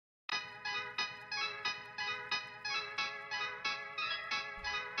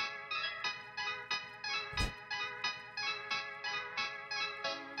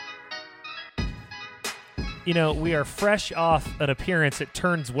we are fresh off an appearance at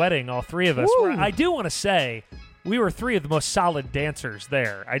Turn's wedding, all three of us. Woo. I do want to say we were three of the most solid dancers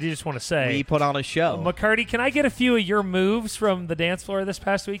there. I do just want to say. We put on a show. McCarty, can I get a few of your moves from the dance floor this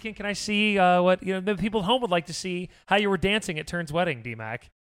past weekend? Can I see what the people at home would like to see how you were dancing at Turn's wedding, D-Mac?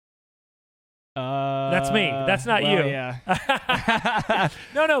 That's me. That's not you. Yeah.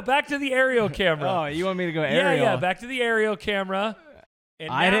 No, back to the aerial camera. Oh, you want me to go aerial? Yeah, back to the aerial camera. And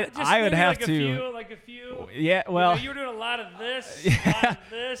I would have like to. A few. Yeah, well. You were doing a lot of this, Yeah. a lot of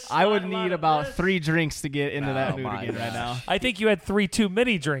this. I would a lot need of about this. 3 drinks to get into that Oh mood my again right now. gosh. I think you had 3 too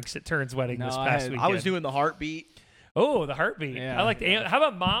many drinks at Turn's wedding No, this I past had- weekend. I was doing the heartbeat. Oh, the heartbeat. Yeah. I like the. How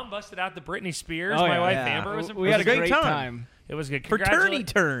about Mom busted out the Britney Spears? Oh, My yeah. wife Yeah. Amber was. We had a great great time. time. It was good. Fraternity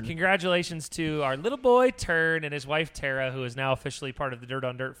turn. Congratulations to our little boy Turn and his wife Tara, who is now officially part of the Dirt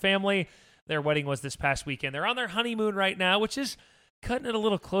on Dirt family. Their wedding was this past weekend. They're on their honeymoon right now, which is cutting it a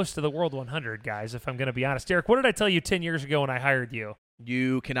little close to the World 100, guys, if I'm going to be honest. Derek, what did I tell you 10 years ago when I hired you?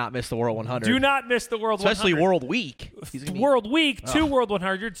 You cannot miss the World 100. Do not miss the World Especially 100. World Week. He's gonna be- World Week, 2 World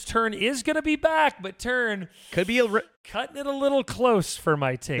 100s. Turn is going to be back, but Turn Could be cutting it a little close for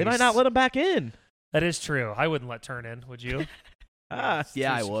my taste. They might not let him back in. That is true. I wouldn't let Turn in, would you? Yeah,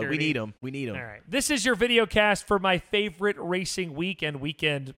 I would. security. We need him. All right. This is your video cast for my favorite racing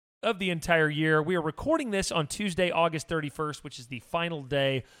weekend of the entire year. We are recording this on Tuesday, August 31st, which is the final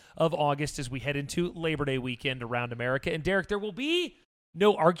day of August as we head into Labor Day weekend around America. And Derek, there will be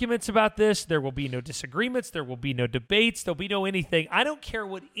no arguments about this. There will be no disagreements. There will be no debates. There'll be no anything. I don't care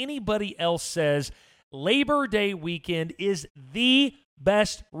what anybody else says. Labor Day weekend is the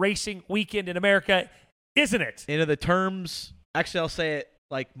best racing weekend in America, isn't it? Into the terms, actually, I'll say it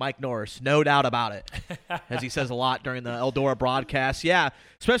like Mike Norris, no doubt about it, as he says a lot during the Eldora broadcast. Yeah,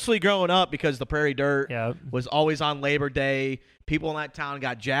 especially growing up because the Prairie Dirt was always on Labor Day. People in that town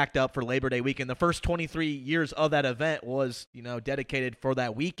got jacked up for Labor Day weekend. The first 23 years of that event was, dedicated for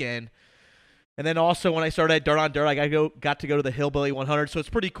that weekend. And then also when I started at Dirt on Dirt, I got to go to the Hillbilly 100. So it's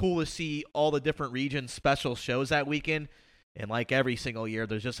pretty cool to see all the different regions special shows that weekend. And like every single year,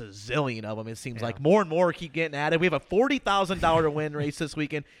 there's just a zillion of them. It seems like more and more keep getting added. We have a $40,000 to win race this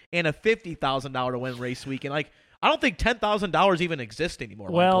weekend and a $50,000 to win race weekend. Like, I don't think $10,000 even exists anymore.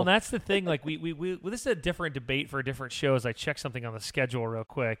 Well, Michael. and that's the thing. Like we this is a different debate for a different show. As I check something on the schedule real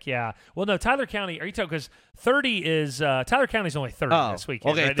quick. Yeah. Well, no, Tyler County. Are you talking? Because 30 is Tyler County's only 30 this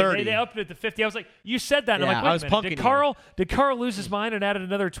weekend. okay, right? 30. They upped it to 50. I was like, you said that. And Yeah, I'm like, wait I was a minute. punking Did Carl lose his mind and added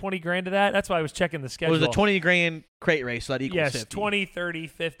another 20 grand to that? That's why I was checking the it schedule. was a 20 grand crate race, so that equals Yes, 50. 20, 30,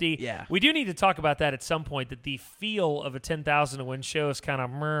 50. Yeah. We do need to talk about that at some point, that the feel of a 10,000 to win show is kind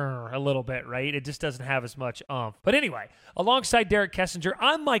of a little bit, right? It just doesn't have as much oomph. But anyway, alongside Derek Kessinger,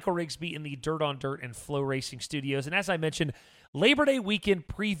 I'm Michael Rigsby in the Dirt on Dirt and Flow Racing Studios. And as I mentioned, Labor Day weekend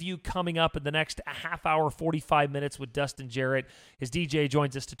preview coming up in the next half hour, 45 minutes with Dustin Jarrett. His DJ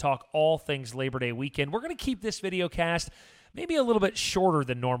joins us to talk all things Labor Day weekend. We're going to keep this video cast maybe a little bit shorter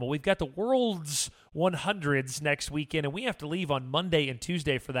than normal. We've got the World's 100s next weekend, and we have to leave on Monday and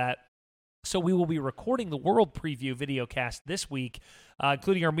Tuesday for that. So we will be recording the World Preview video cast this week,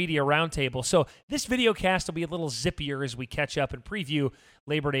 including our media roundtable. So this video cast will be a little zippier as we catch up and preview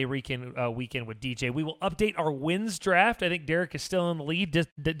Labor Day weekend with DJ. We will update our wins draft. I think Derek is still in the lead.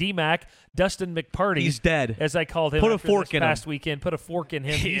 D-Mac, Dustin McParty. He's dead. As I called him. Put a after fork this in him. past weekend. Put a fork in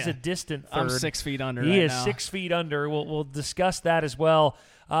him. He's a distant third. I'm 6 feet under He right is now. 6 feet under. We'll discuss that as well.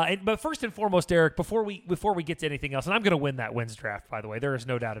 But first and foremost, Derek, before we get to anything else, and I'm going to win that wins draft, by the way. There is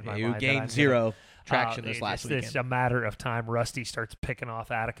no doubt in my mind. You that gained I'm zero traction this last weekend. It's a matter of time. Rusty starts picking off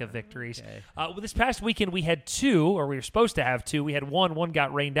Attica victories. Okay. Well, this past weekend, we had 2, or we were supposed to have 2. We had one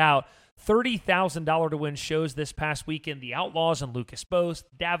got rained out. $30,000 to win shows this past weekend. The Outlaws and Lucas Bose,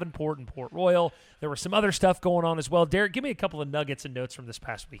 Davenport and Port Royal. There was some other stuff going on as well. Derek, give me a couple of nuggets and notes from this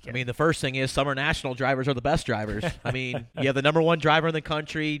past weekend. I mean, the first thing is Summer National drivers are the best drivers. I mean, you have the number 1 driver in the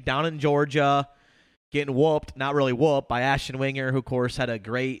country down in Georgia getting whooped, not really whooped, by Ashton Winger, who, of course, had a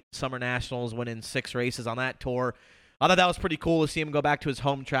great Summer Nationals, winning 6 races on that tour. I thought that was pretty cool to see him go back to his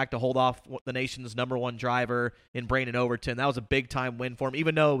home track to hold off the nation's number 1 driver in Brandon Overton. That was a big-time win for him,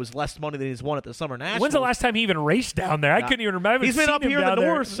 even though it was less money than he's won at the Summer Nationals. When's the last time he even raced down there? I couldn't even remember. He's been up here in the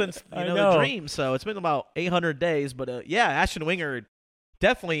north since the Dream, so it's been about 800 days. But, Ashton Winger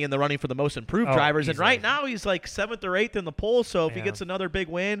definitely in the running for the most improved drivers. Easily. And right now he's like 7th or 8th in the poll, so if he gets another big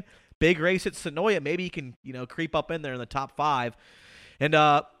win, big race at Sonoya, maybe he can creep up in there in the top 5. And,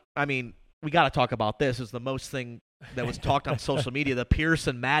 I mean, we got to talk about this. It's the most thing that was talked on social media, the Pierce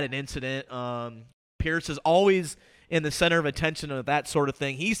and Madden incident. Pierce is always in the center of attention of that sort of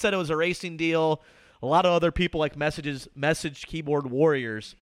thing. He said it was a racing deal. A lot of other people, like Message Keyboard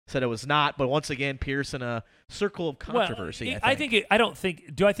Warriors, said it was not. But once again, Pierce in a circle of controversy. Well, I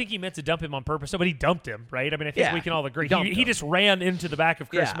think he meant to dump him on purpose? No, but he dumped him, right? I mean, I think we can all agree. He just ran into the back of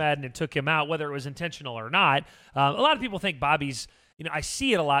Chris Madden and took him out, whether it was intentional or not. A lot of people think Bobby's, I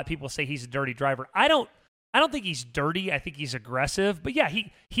see it a lot. People say he's a dirty driver. I don't think he's dirty. I think he's aggressive. But yeah,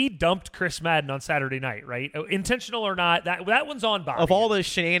 he dumped Chris Madden on Saturday night, right? Intentional or not, that one's on Bobby. Of all the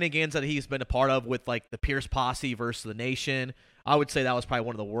shenanigans that he's been a part of with like the Pierce posse versus the Nation, I would say that was probably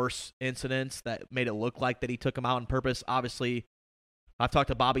one of the worst incidents that made it look like that he took him out on purpose. Obviously, I've talked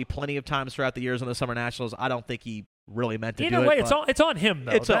to Bobby plenty of times throughout the years on the Summer Nationals. I don't think he really meant to do it. Either way, it's on him,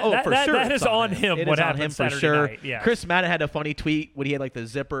 though. That is on him. It what is happened on him Saturday for sure. Night. Yeah. Chris Madden had a funny tweet when he had like the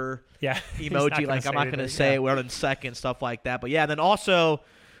zipper emoji, like I'm not going to say it. We're in second, stuff like that. But yeah, then also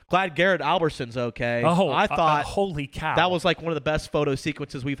glad Garrett Alberson's okay. Oh, I thought holy cow, that was like one of the best photo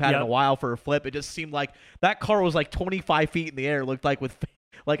sequences we've had in a while for a flip. It just seemed like that car was like 25 feet in the air. It looked like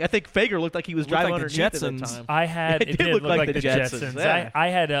I think Fager looked like he was driving like underneath the at the Jetsons. time. It did look like the Jetsons. Yeah. I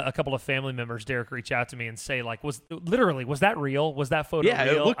had a couple of family members, Derek, reach out to me and say, like, was that real? Was that photo real? Yeah,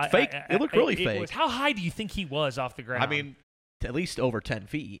 it looked fake. It looked really fake. How high do you think he was off the ground? I mean, at least over 10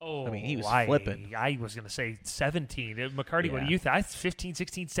 feet. Oh, I mean, he was flipping. I was going to say 17. McCarty, what do you think? I 15,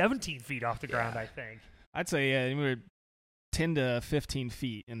 16, 17 feet off the ground, I think. I'd say, we were 10 to 15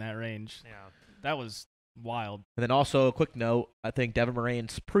 feet in that range. Yeah. That was wild. And then also a quick note, I think Devin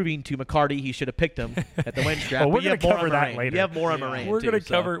Morane's proving to McCarty he should have picked him at the wins draft. Well, we're going to cover that later. You have more on Moraine. We're going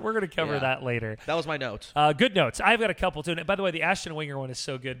to cover that later. That was my notes. Good notes. I've got a couple too. And by the way, the Ashton Winger one is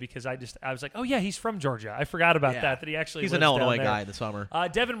so good because I was like, oh yeah, he's from Georgia. I forgot about that he actually he's lives an Illinois down there. guy in the summer.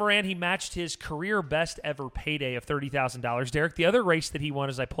 Devin Moran, he matched his career best ever payday of $30,000. Derek, the other race that he won,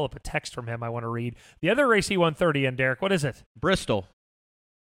 as I pull up a text from him, I want to read. The other race he won 30 in, Derek. What is it? Bristol.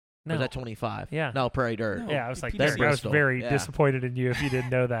 No. Or is that 25? Yeah. No, Prairie Dirt. Yeah, I was like, Derek, I was very disappointed in you if you didn't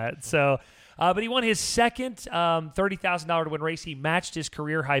know that. So, but he won his second $30,000 to win race. He matched his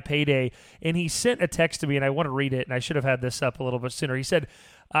career high payday, and he sent a text to me, and I want to read it, and I should have had this up a little bit sooner. He said,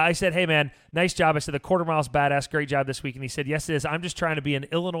 I said, hey, man, nice job. I said, the quarter mile's badass. Great job this week. And he said, yes, it is. I'm just trying to be an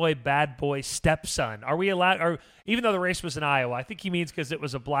Illinois bad boy stepson. Are we allowed, even though the race was in Iowa, I think he means because it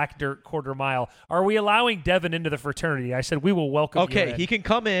was a black dirt quarter mile, are we allowing Devin into the fraternity? I said, we will welcome you in. Okay, he can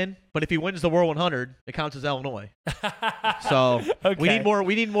come in, but if he wins the World 100, it counts as Illinois. So we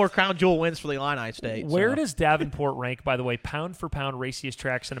need more crown jewel wins for the Illini State. Where does Davenport rank, by the way, pound for pound raciest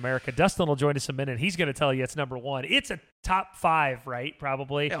tracks in America? Dustin will join us in a minute. He's going to tell you it's number one. It's a top 5, right?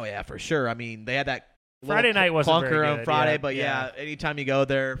 Probably. Oh yeah, for sure. I mean, they had that Friday night wasn't very good. On Friday, but anytime you go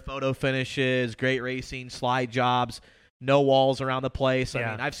there, photo finishes, great racing, slide jobs, no walls around the place.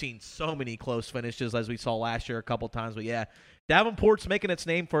 I mean, I've seen so many close finishes as we saw last year a couple times, but yeah. Davenport's making its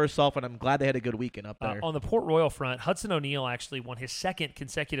name for itself, and I'm glad they had a good weekend up there. On the Port Royal front, Hudson O'Neal actually won his second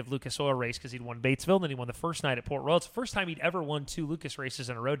consecutive Lucas Oil race because he'd won Batesville, and then he won the first night at Port Royal. It's the first time he'd ever won 2 Lucas races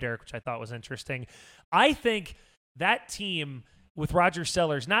in a row, Derek, which I thought was interesting. I think that team with Roger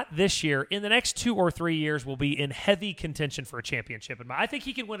Sellers, not this year, in the next 2 or 3 years, will be in heavy contention for a championship. And I think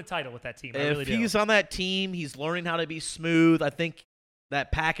he can win a title with that team. If he's on that team, he's learning how to be smooth. I think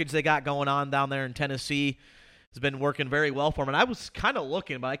that package they got going on down there in Tennessee has been working very well for him. And I was kind of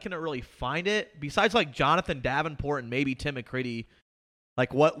looking, but I couldn't really find it. Besides like Jonathan Davenport and maybe Tim McCready,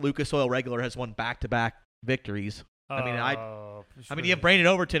 like what Lucas Oil regular has won back-to-back victories. I mean, you have Brandon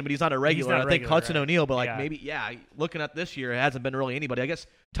Overton, but he's not a regular. I think Hudson O'Neal, but looking at this year, it hasn't been really anybody. I guess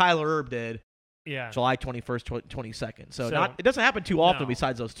Tyler Erb did. Yeah. July 21st, 22nd. So it doesn't happen too often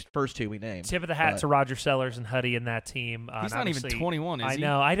besides those first 2 we named. Tip of the hat to Roger Sellers and Huddy and that team. He's not even 21, is he? I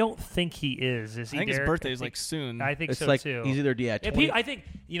know. I don't think he is. Is he? I think his birthday is like soon. I think so too. He's either 20. I think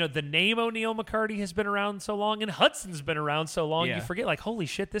the name O'Neal McCarty has been around so long, and Hudson's been around so long. You forget, like, holy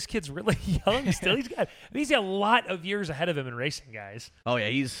shit, this kid's really young still. He's got a lot of years ahead of him in racing, guys. Oh yeah,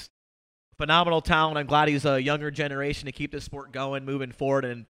 he's phenomenal talent. I'm glad he's a younger generation to keep this sport going, moving forward.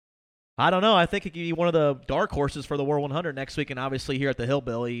 And I don't know. I think he could be one of the dark horses for the World 100 next week, and obviously here at the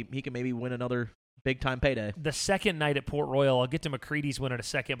Hillbilly, he can maybe win another big-time payday. The second night at Port Royal, I'll get to McCready's win in a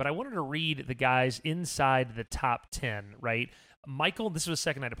second, but I wanted to read the guys inside the top 10, right? Michael, this was the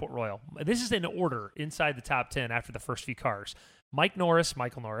second night at Port Royal. This is in order inside the top 10 after the first few cars. Michael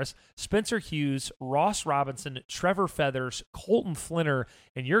Norris, Spencer Hughes, Ross Robinson, Trevor Feathers, Colton Flinner,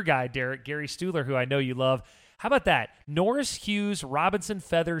 and your guy, Derek, Gary Stuhler, who I know you love. How about that? Norris, Hughes, Robinson,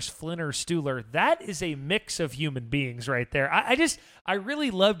 Feathers, Flinner, Stuhler. That is a mix of human beings right there. I really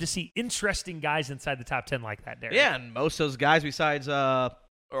love to see interesting guys inside the top 10 like that, Derek. Yeah, and most of those guys besides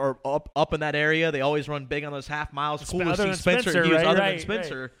or up in that area, they always run big on those half miles. Cool to see Spencer Hughes, other than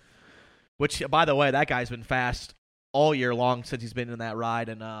Spencer. Right. Which, by the way, that guy's been fast all year long since he's been in that ride,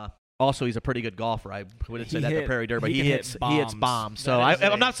 and also he's a pretty good golfer. I wouldn't say that the Prairie Dirt, but he hits bombs. So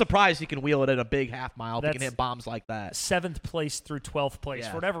I'm not surprised he can wheel it in a big half mile if he can hit bombs like that. 7th place through 12th place.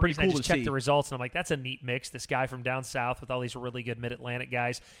 For whatever reason, I just checked the results, and I'm like, that's a neat mix. This guy from down south with all these really good Mid-Atlantic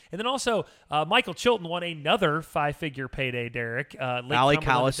guys. And then also, Michael Chilton won another 5-figure payday, Derek. Allie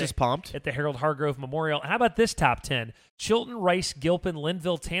Callis is pumped. At the Harold Hargrove Memorial. And how about this top 10? Chilton, Rice, Gilpin,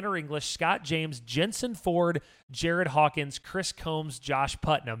 Linville, Tanner English, Scott James, Jensen Ford, Jared Hawkins, Chris Combs, Josh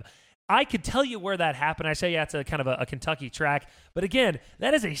Putnam. I could tell you where that happened. I say, it's a kind of a Kentucky track. But again,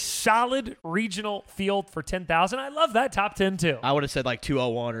 that is a solid regional field for 10,000. I love that top 10 too. I would have said like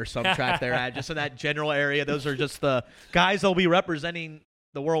 201 or some track they're at, just in that general area. Those are just the guys that'll be representing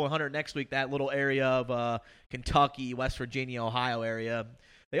the World 100 next week, that little area of Kentucky, West Virginia, Ohio area.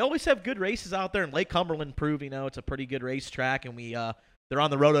 They always have good races out there, and Lake Cumberland proved, it's a pretty good racetrack, and they're on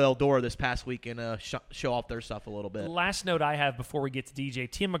the road to Eldora this past week and show off their stuff a little bit. Last note I have before we get to DJ,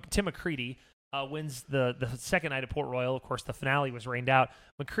 Tim McCready wins the second night at Port Royal. Of course, the finale was rained out.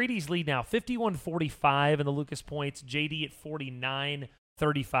 McCready's lead now 51-45 in the Lucas points, JD at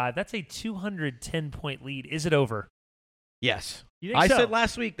 49-35. That's a 210-point lead. Is it over? Yes. You think so? Said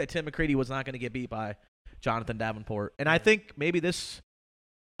last week that Tim McCready was not going to get beat by Jonathan Davenport. And I think maybe this,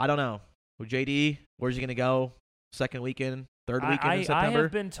 I don't know. With JD, where's he going to go? Second weekend? Third weekend in September? I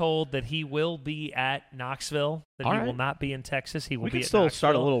have been told that he will be at Knoxville, that he will not be in Texas. He will be at still Knoxville,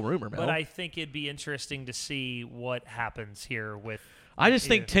 start a little rumor mill. But I think it'd be interesting to see what happens here with... I just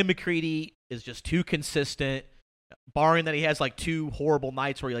think Tim McCready is just too consistent, barring that he has like 2 horrible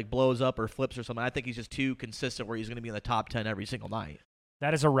nights where he like blows up or flips or something. I think he's just too consistent where he's going to be in the top 10 every single night.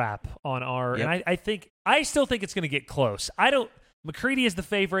 That is a wrap on our... Yep. And I still think it's going to get close. McCready is the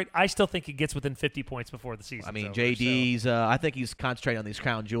favorite. I still think he gets within 50 points before the season. JD's, I think he's concentrating on these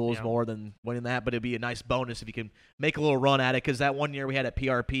crown jewels more than winning that, but it'd be a nice bonus if he can make a little run at it, because that one year we had at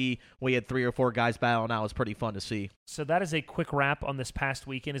PRP, we had 3 or 4 guys battle, and that was pretty fun to see. So that is a quick wrap on this past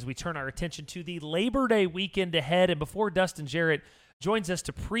weekend as we turn our attention to the Labor Day weekend ahead. And before Dustin Jarrett joins us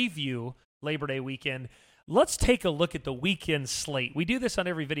to preview Labor Day weekend, let's take a look at the weekend slate. We do this on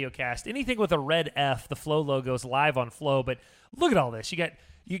every video cast. Anything with a red F, the Flow logo, is live on Flow. But look at all this.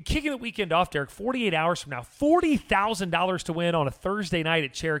 You're kicking the weekend off, Derek, 48 hours from now. $40,000 to win on a Thursday night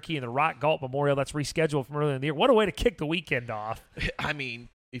at Cherokee in the Rock Galt Memorial. That's rescheduled from earlier in the year. What a way to kick the weekend off.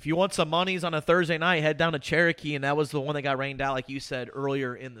 If you want some monies on a Thursday night, head down to Cherokee, and that was the one that got rained out, like you said,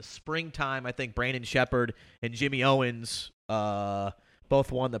 earlier in the springtime. I think Brandon Shepard and Jimmy Owens both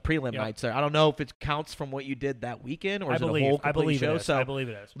won the prelim nights there. I don't know if it counts from what you did that weekend, or is it a whole complete show? So I believe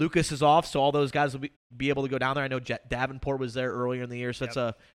it is. Lucas is off, so all those guys will be able to go down there. I know Davenport was there earlier in the year, so it's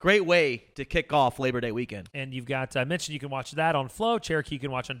a great way to kick off Labor Day weekend. And you've got, I mentioned you can watch that on Flow. Cherokee you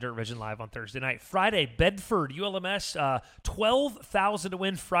can watch on Dirt Vision Live on Thursday night. Friday, Bedford, ULMS, $12,000 to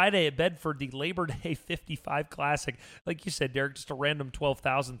win Friday at Bedford, the Labor Day 55 Classic. Like you said, Derek, just a random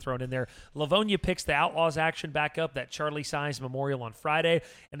 $12,000 thrown in there. Livonia picks the Outlaws action back up, that Charlie Sines Memorial on Friday.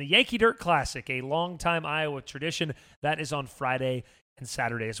 And the Yankee Dirt Classic, a longtime Iowa tradition, that is on Friday and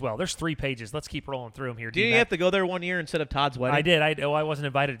Saturday as well. There's 3 pages. Let's keep rolling through them here. Did you have to go there one year instead of Todd's wedding? I did. I wasn't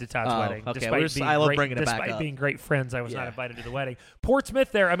invited to Todd's wedding. Okay. I love bringing it back up. Despite being great friends, I was not invited to the wedding.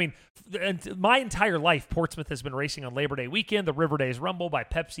 Portsmouth there. My entire life, Portsmouth has been racing on Labor Day weekend. The River Days Rumble by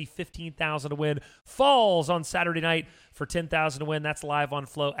Pepsi, $15,000 to win. Falls on Saturday night for $10,000 to win. That's live on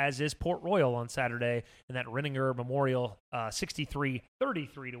Flow, as is Port Royal on Saturday. And that Renninger Memorial,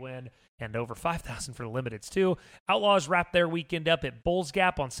 $63.33 to win. And over $5,000 for the limiteds, too. Outlaws wrap their weekend up at Bulls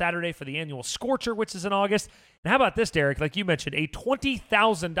Gap on Saturday for the annual Scorcher, which is in August. And how about this, Derek? Like you mentioned, a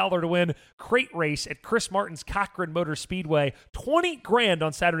 $20,000 to win crate race at Chris Martin's Cochran Motor Speedway. $20,000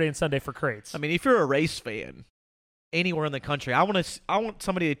 on Saturday and Sunday for crates. If you're a race fan anywhere in the country, I want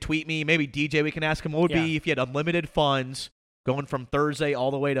somebody to tweet me. Maybe DJ, we can ask him what would be if you had unlimited funds going from Thursday all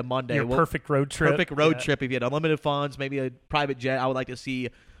the way to Monday. Your perfect road trip. Perfect road trip. If you had unlimited funds, maybe a private jet, I would like to see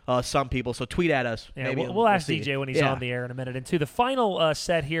some people. So tweet at us. Yeah, we'll ask DJ when he's on the air in a minute. And to the final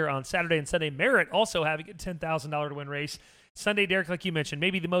set here on Saturday and Sunday, Merritt also having a $10,000 to win race. Sunday, Derek, like you mentioned,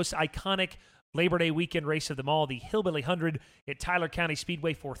 maybe the most iconic Labor Day weekend race of them all, the Hillbilly 100 at Tyler County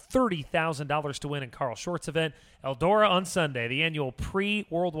Speedway for $30,000 to win in Carl Short's event. Eldora on Sunday, the annual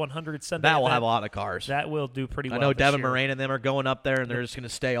pre-World 100 Sunday That will event. have a lot of cars. That will do pretty well. I know Devin Moraine and them are going up there, and they're just going to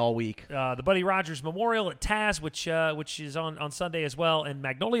stay all week. The Buddy Rogers Memorial at Taz, which is on Sunday as well, and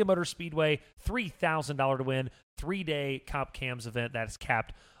Magnolia Motor Speedway, $3,000 to win, 3-day Comp Cams event that is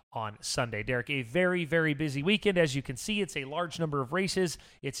capped on Sunday. Derek, a very, very busy weekend. As you can see, it's a large number of races.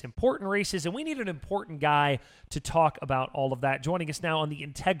 It's important races, and we need an important guy to talk about all of that. Joining us now on the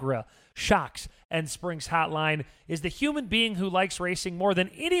Integra Shocks and Springs hotline is the human being who likes racing more than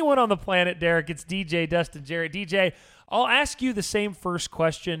anyone on the planet, Derek. It's DJ Dustin Jarrett. DJ, I'll ask you the same first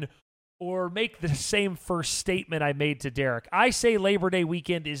question or make the same first statement I made to Derek. I say Labor Day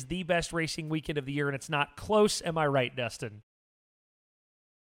weekend is the best racing weekend of the year, and it's not close. Am I right, Dustin?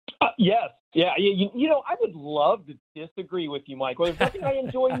 Yes. Yeah. You know, I would love to disagree with you, Michael. There's nothing I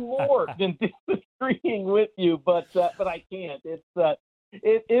enjoy more than disagreeing with you, but I can't.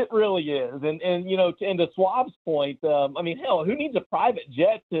 It really is. And you know, to Swab's point, I mean, hell, who needs a private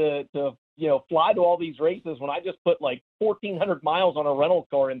jet to fly to all these races when I just put like 1,400 miles on a rental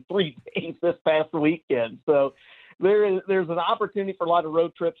car in 3 days this past weekend? So there's an opportunity for a lot of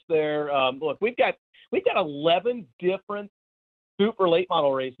road trips there. Look, we've got 11 different super late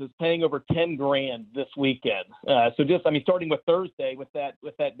model races paying over $10,000 this weekend. So just, I mean, starting with Thursday with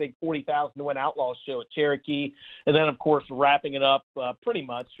that big 40,000 to win Outlaws show at Cherokee, and then of course wrapping it up pretty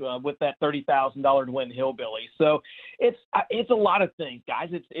much with that $30,000 to win Hillbilly. So it's a lot of things, guys.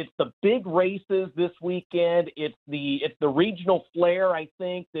 It's the big races this weekend. It's the regional flair. I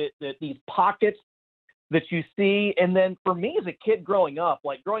think that these pockets that you see. And then for me as a kid growing up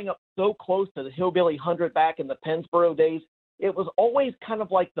so close to the Hillbilly 100 back in the Pennsboro days, it was always kind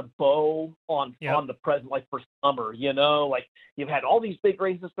of like the bow on the present, like for summer, you know, like you've had all these big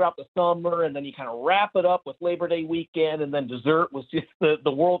races throughout the summer, and then you kind of wrap it up with Labor Day weekend, and then dessert was just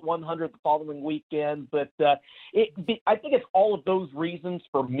the World 100 the following weekend. But I think it's all of those reasons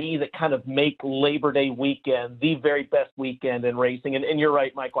for me that kind of make Labor Day weekend the very best weekend in racing. And you're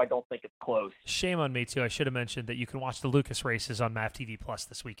right, Michael, I don't think it's close. Shame on me, too. I should have mentioned that you can watch the Lucas races on MAV TV Plus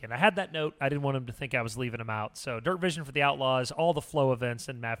this weekend. I had that note. I didn't want him to think I was leaving him out. So Dirt Vision for the Outlaws, all the Flow events,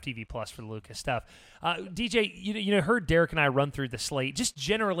 and MAV TV Plus for the Lucas stuff. DJ, you heard Derek and I run through the slate. Just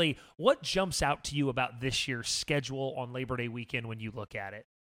generally, what jumps out to you about this year's schedule on Labor Day weekend when you look at it?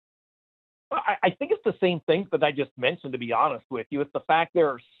 Well, I think it's the same things that I just mentioned, to be honest with you. It's the fact there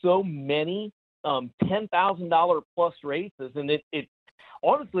are so many $10,000 plus races, and it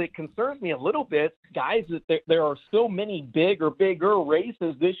honestly, it concerns me a little bit, guys, that there are so many bigger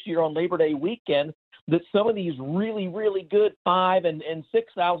races this year on Labor Day weekend that some of these really, really good $5,000 and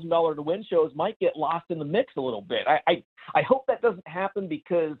 $6,000 to win shows might get lost in the mix a little bit. I hope that doesn't happen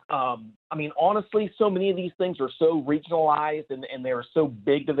because, I mean, honestly, so many of these things are so regionalized and they are so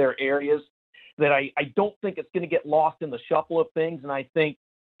big to their areas that I don't think it's going to get lost in the shuffle of things. And I think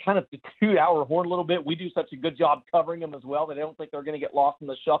kind of to toot our horn a little bit, we do such a good job covering them as well that I don't think they're going to get lost in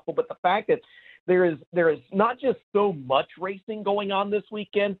the shuffle. But the fact that there is not just so much racing going on this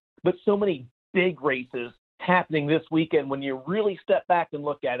weekend, but so many big races happening this weekend when you really step back and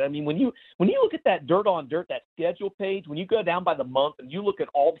look at it. I mean, when you look at that Dirt on Dirt, that schedule page, when you go down by the month and you look at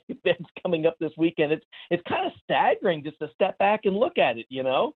all the events coming up this weekend, it's kind of staggering just to step back and look at it, you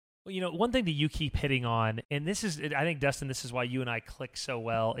know? Well, you know, one thing that you keep hitting on, and this is, I think, Dustin, this is why you and I click so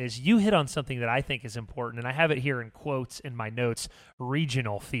well, is you hit on something that I think is important, and I have it here in quotes in my notes,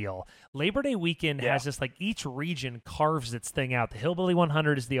 regional feel. Labor Day weekend has this, like, each region carves its thing out. The Hillbilly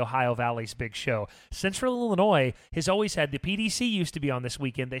 100 is the Ohio Valley's big show. Central Illinois has always had, the PDC used to be on this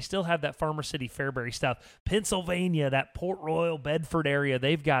weekend. They still have that Farmer City Fairbury stuff. Pennsylvania, that Port Royal, Bedford area,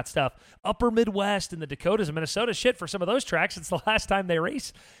 they've got stuff. Upper Midwest and the Dakotas and Minnesota, shit, for some of those tracks, it's the last time they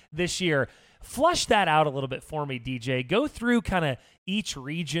race this year. Flush that out a little bit for me, DJ. Go through kind of each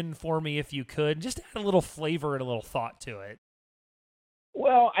region for me if you could. Just add a little flavor and a little thought to it.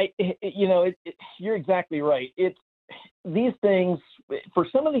 Well, you're exactly right. It's these things for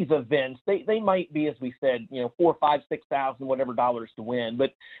some of these events, they might be, as we said, $4,000, $5,000, $6,000, whatever dollars to win,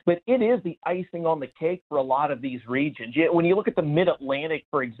 but it is the icing on the cake for a lot of these regions. When you look at the Mid-Atlantic,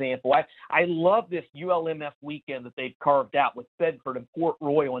 for example, I love this ULMF weekend that they've carved out with Bedford and Port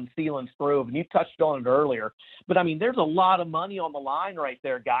Royal and Sealands Grove, and you touched on it earlier. But I mean, there's a lot of money on the line right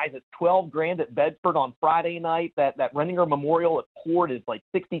there, guys. It's $12,000 at Bedford on Friday night. That Renninger Memorial at Port is like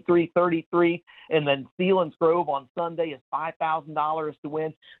 $63.33, and then Sealands Grove on Sunday is $5,000 to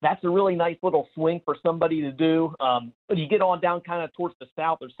win. That's a really nice little swing for somebody to do. But you get on down kind of towards the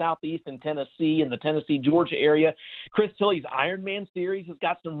south or southeast in Tennessee and the Tennessee-Georgia area. Chris Tilley's Ironman Series has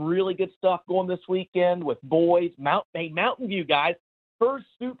got some really good stuff going this weekend with boys. Mountain View, guys, first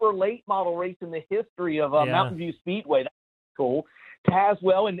super late model race in the history of Mountain View Speedway. That's cool.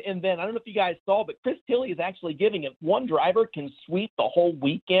 Tazewell, and then I don't know if you guys saw, but Chris Tilley is actually giving it. One driver can sweep the whole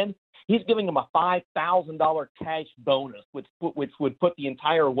weekend. He's giving him a $5,000 cash bonus, which would put the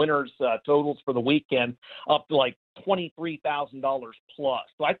entire winner's totals for the weekend up to like $23,000 plus.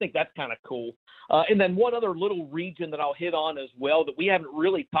 So I think that's kind of cool. And then one other little region that I'll hit on as well that we haven't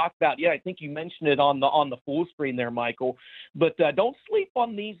really talked about yet. I think you mentioned it on the full screen there, Michael. But don't sleep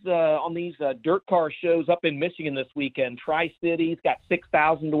on these dirt car shows up in Michigan this weekend. Tri-City's got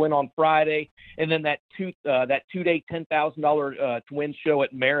 $6,000 to win on Friday, and then that 2-day $10,000 to win show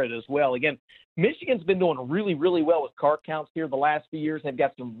at Merritt as well. Again, Michigan's been doing really, really well with car counts here the last few years. They've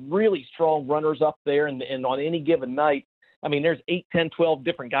got some really strong runners up there, and on any given night, I mean, there's 8, 10, 12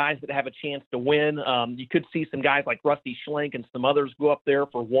 different guys that have a chance to win. You could see some guys like Rusty Schlenk and some others go up there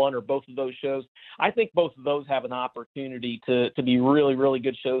for one or both of those shows. I think both of those have an opportunity to be really, really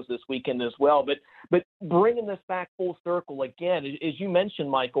good shows this weekend as well. But bringing this back full circle again, as you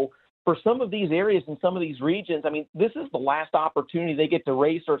mentioned, Michael, for some of these areas and some of these regions, I mean, this is the last opportunity they get to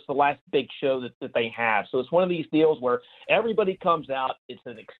race, or it's the last big show that they have. So it's one of these deals where everybody comes out. It's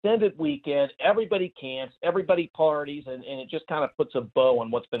an extended weekend. Everybody camps. Everybody parties, and it just kind of puts a bow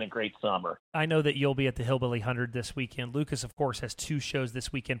on what's been a great summer. I know that you'll be at the Hillbilly 100 this weekend. Lucas, of course, has 2 shows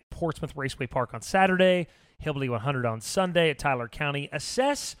this weekend, Portsmouth Raceway Park on Saturday, Hillbilly 100 on Sunday at Tyler County.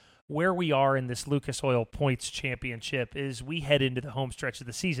 Assess where we are in this Lucas Oil Points Championship as we head into the home stretch of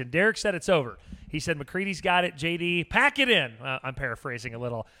the season. Derek said it's over. He said McCready's got it. JD, pack it in. I'm paraphrasing a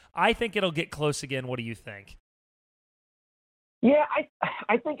little. I think it'll get close again. What do you think? Yeah,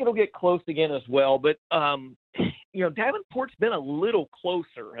 I think it'll get close again as well. But, Davenport's been a little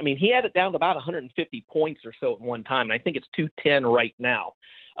closer. I mean, he had it down to about 150 points or so at one time, and I think it's 210 right now.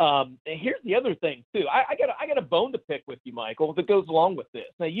 And here's the other thing, too. I got a bone to pick with you, Michael, that goes along with this.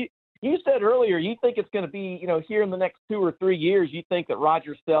 Now, you said earlier you think it's going to be, here in the next 2 or 3 years, you think that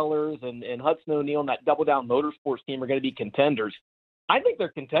Roger Sellers and Hudson O'Neal and that Double Down Motorsports team are going to be contenders. I think they're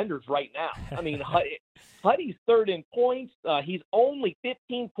contenders right now. I mean, Huddy's third in points. He's only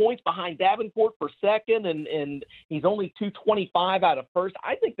 15 points behind Davenport for second, and he's only 225 out of first.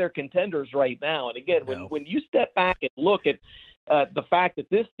 I think they're contenders right now. And again, when you step back and look at the fact that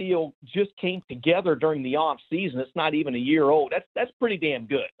this deal just came together during the off season, it's not even a year old. That's pretty damn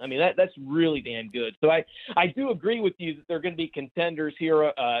good. I mean, that's really damn good. So I do agree with you that they're going to be contenders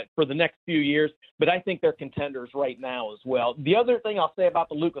here for the next few years, but I think they're contenders right now as well. The other thing I'll say about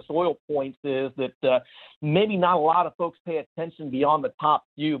the Lucas Oil Points is that maybe not a lot of folks pay attention beyond the top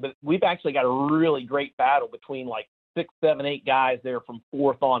few, but we've actually got a really great battle between like 6, 7, 8 guys there from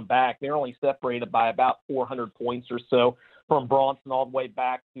fourth on back. They're only separated by about 400 points or so, from Bronson all the way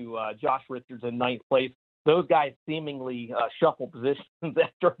back to Josh Richards in 9th place. Those guys seemingly shuffle positions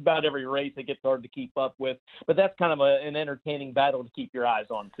after about every race. It gets hard to keep up with. But that's kind of an entertaining battle to keep your eyes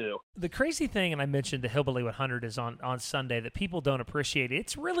on, too. The crazy thing, and I mentioned the Hillbilly 100 is on Sunday, that people don't appreciate.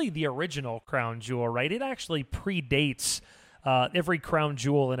 It's really the original Crown Jewel, right? It actually predates every Crown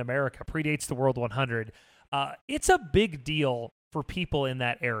Jewel in America, predates the World 100. It's a big deal for people in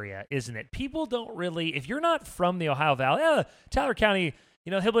that area, isn't it? People don't really, if you're not from the Ohio Valley, Tyler County,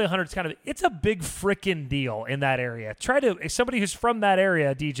 Hillbilly 100 is kind of, it's a big frickin' deal in that area. As somebody who's from that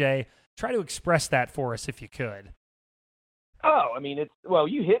area, DJ, try to express that for us if you could. Oh, I mean,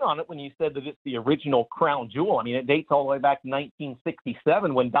 you hit on it when you said that it's the original Crown Jewel. I mean, it dates all the way back to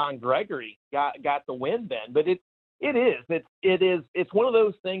 1967 when Don Gregory got the win then, but it's one of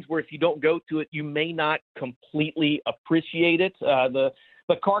those things where if you don't go to it, you may not completely appreciate it. The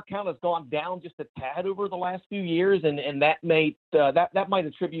car count has gone down just a tad over the last few years, and that might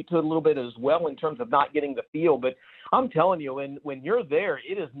attribute to it a little bit as well in terms of not getting the feel. But I'm telling you, when you're there,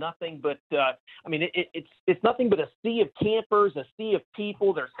 it is nothing but it's nothing but a sea of campers, a sea of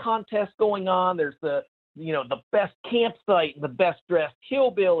people. There's contests going on. There's the best campsite, the best dressed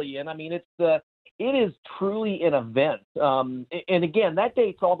hillbilly, and I mean it is truly an event. And again, that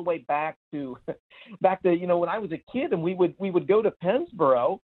dates all the way back to when I was a kid, and we would go to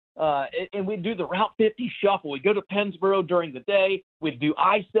Pennsboro, and we'd do the Route 50 shuffle. We'd go to Pennsboro during the day. We'd do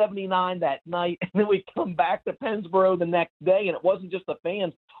I-79 that night, and then we'd come back to Pennsboro the next day. And it wasn't just the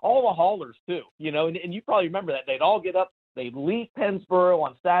fans, all the haulers too, and you probably remember that. They'd all get up, they'd leave Pennsboro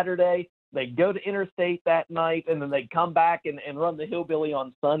on Saturday, they'd go to Interstate that night, and then they'd come back and run the Hillbilly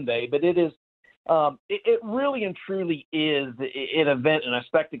on Sunday. But it is, it really and truly is an event and a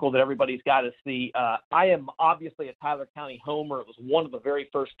spectacle that everybody's got to see. I am obviously a Tyler County homer. It was one of the very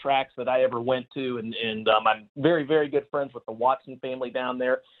first tracks that I ever went to, and I'm very, very good friends with the Watson family down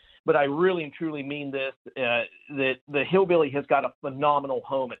there. But I really and truly mean this, that the Hillbilly has got a phenomenal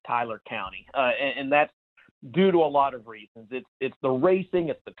home at Tyler County, and that's due to a lot of reasons. It's the racing,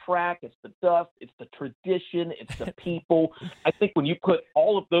 it's the track, it's the dust, it's the tradition, it's the people. I think when you put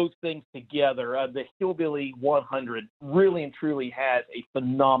all of those things together, the Hillbilly 100 really and truly has a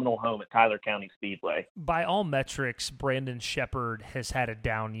phenomenal home at Tyler County Speedway. By all metrics, Brandon Sheppard has had a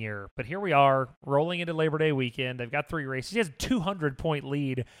down year, but here we are rolling into Labor Day weekend. They've got 3 races. He has a 200-point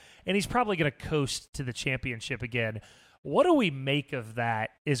lead, and he's probably going to coast to the championship again. What do we make of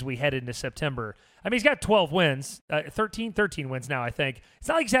that as we head into September? I mean, he's got 12 wins, 13 wins now, I think. It's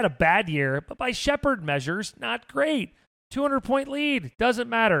not like he's had a bad year, but by Sheppard measures, not great. 200-point lead, doesn't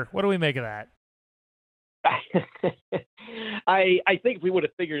matter. What do we make of that? I think if we would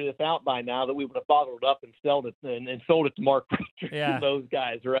have figured this out by now, that we would have bottled it up and sold it to Mark Pritchard and those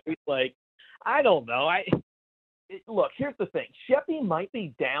guys, right? Like, I don't know. Look, here's the thing. Sheppy might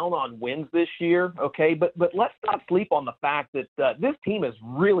be down on wins this year, okay? But let's not sleep on the fact that this team is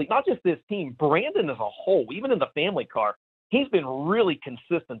really, not just this team, Brandon as a whole, even in the family car, he's been really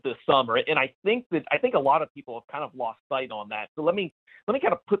consistent this summer. And I think a lot of people have kind of lost sight on that. So let me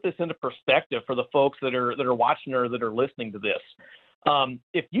kind of put this into perspective for the folks that are watching or that are listening to this.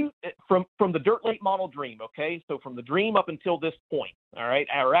 If you from the dirt late model dream, okay, so from the dream up until this point, all right,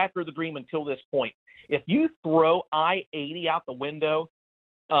 or after the dream until this point, if you throw I-80 out the window,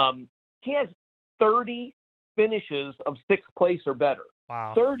 he has 30 finishes of 6th place or better.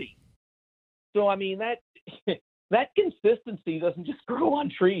 Wow, 30. So I mean that consistency doesn't just grow on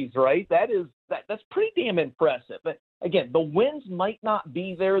trees, right? That's pretty damn impressive. But again, the wins might not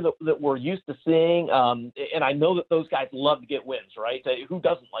be there that we're used to seeing, and I know that those guys love to get wins, right? Who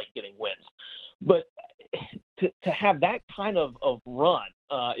doesn't like getting wins? But to have that kind of run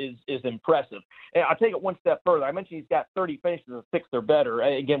is impressive. And I'll take it one step further. I mentioned he's got 30 finishes of 6th or better.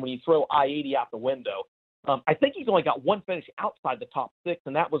 Again, when you throw I-80 out the window, I think he's only got one finish outside the top 6,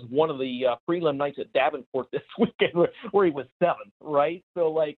 and that was one of the prelim nights at Davenport this weekend where he was 7th, right? So,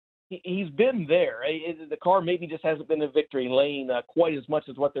 like, he's been there. The car maybe just hasn't been in victory lane quite as much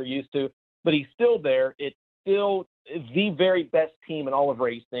as what they're used to, but he's still there. It's still the very best team in all of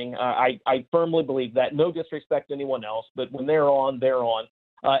racing. I firmly believe that. No disrespect to anyone else, but when they're on, they're on.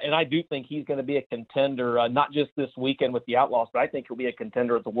 And I do think he's going to be a contender, not just this weekend with the Outlaws, but I think he'll be a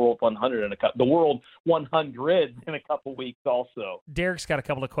contender at the World 100 the World 100 in a couple weeks also. Derek's got a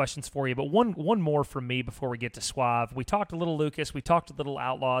couple of questions for you, but one more from me before we get to Suave. We talked a little Lucas. We talked a little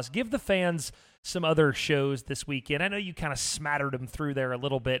Outlaws. Give the fans some other shows this weekend. I know you kind of smattered them through there a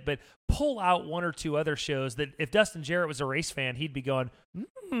little bit, but pull out 1 or 2 other shows that if Dustin Jarrett was a race fan, he'd be going,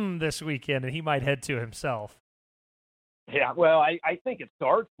 this weekend, and he might head to himself. Yeah, well, I think it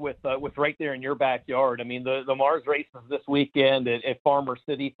starts with right there in your backyard. I mean, the Mars races this weekend at Farmer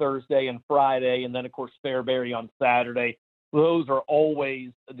City Thursday and Friday, and then, of course, Fairbury on Saturday. Those are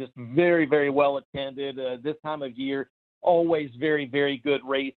always just very, very well attended. This time of year, always very, very good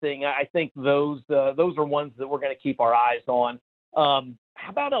racing. I think those are ones that we're going to keep our eyes on. How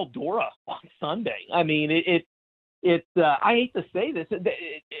about Eldora on Sunday? I mean, I hate to say this,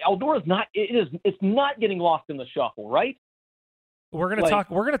 Eldora's not. It's not getting lost in the shuffle, right? We're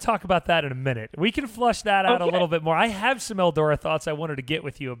gonna talk about that in a minute. We can flush that out a little bit more. I have some Eldora thoughts I wanted to get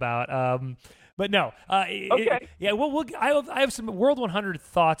with you about, but no. Okay. I have some World 100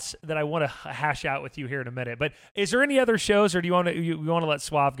 thoughts that I want to hash out with you here in a minute. But is there any other shows, or do you want to let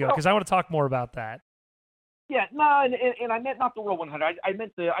Suave go? Because I want to talk more about that. Yeah, no, and I meant not the World 100. I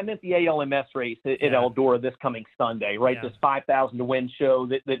meant the ALMS race at Eldora this coming Sunday, right? Yeah. This 5,000 to win show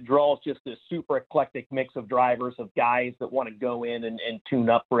that draws just a super eclectic mix of drivers, of guys that want to go in and tune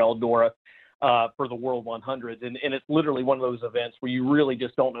up for Eldora for the World 100s. And it's literally one of those events where you really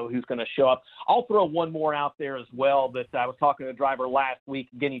just don't know who's going to show up. I'll throw one more out there as well that I was talking to a driver last week.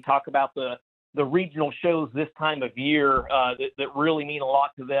 Again, you talk about the regional shows this time of year that really mean a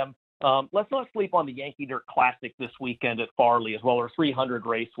lot to them. Let's not sleep on the Yankee Dirt Classic this weekend at Farley as well, or 300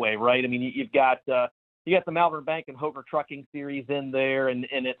 Raceway, right? I mean, you've got the Malvern Bank and Hoger Trucking Series in there, and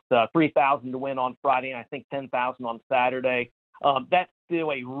it's 3,000 to win on Friday, and I think 10,000 on Saturday. That's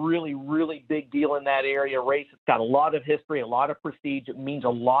still a really, really big deal in that area. Race, it's got a lot of history, a lot of prestige. It means a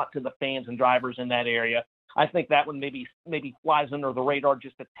lot to the fans and drivers in that area. I think that one maybe flies under the radar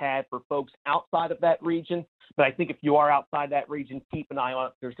just a tad for folks outside of that region. But I think if you are outside that region, keep an eye on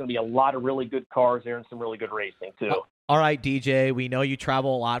it. There's going to be a lot of really good cars there and some really good racing, too. All right, DJ, we know you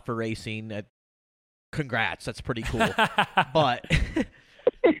travel a lot for racing. Congrats. That's pretty cool. But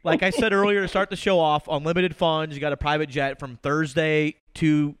like I said earlier, to start the show off, unlimited funds, you got a private jet from Thursday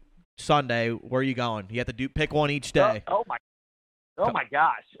to Sunday. Where are you going? You have to pick one each day. Oh my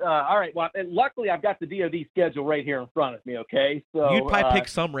gosh. All right. Well, and luckily I've got the DOD schedule right here in front of me. Okay. So you'd probably pick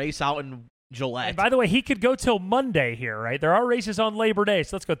some race out in Gillette. And by the way, he could go till Monday here, right? There are races on Labor Day,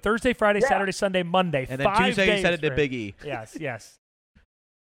 so let's go Thursday, Friday, Saturday, Sunday, Monday. And then 5 Tuesday days he said it to Big E. Yes.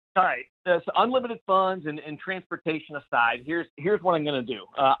 All right. So unlimited funds and transportation aside, here's what I'm going to do.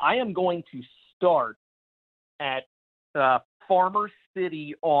 I am going to start at Farmer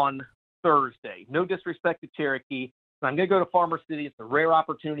City on Thursday. No disrespect to Cherokee. So I'm going to go to Farmer City. It's a rare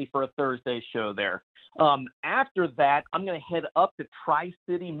opportunity for a Thursday show there. After that, I'm going to head up to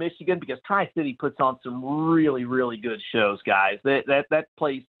Tri-City, Michigan, because Tri-City puts on some really, really good shows, guys. That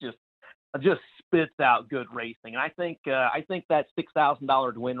place just spits out good racing. And I think that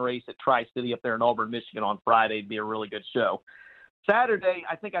 $6,000 to win race at Tri-City up there in Auburn, Michigan on Friday would be a really good show. Saturday,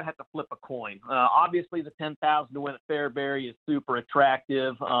 I think I'd have to flip a coin. Obviously, the $10,000 to win at Fairbury is super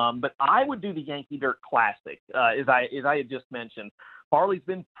attractive, but I would do the Yankee Dirt Classic, as I had just mentioned. Farley's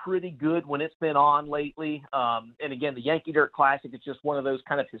been pretty good when it's been on lately. And again, the Yankee Dirt Classic is just one of those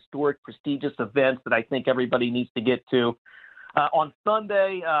kind of historic, prestigious events that I think everybody needs to get to. On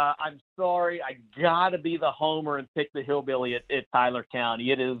Sunday, I'm sorry, I got to be the homer and pick the Hillbilly at Tyler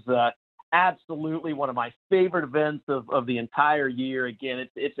County. It is absolutely one of my favorite events of the entire year. Again,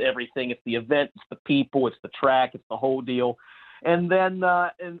 it's everything. It's the event, it's the people, it's the track, it's the whole deal. And then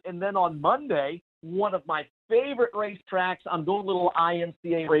and then on Monday, one of my favorite racetracks, I'm doing a little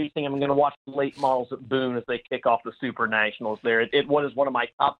IMCA racing. I'm going to watch the late models at Boone as they kick off the Super Nationals there. It was one of my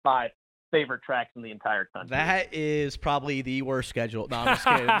top 5 favorite tracks in the entire country. That is probably the worst schedule. No, I'm just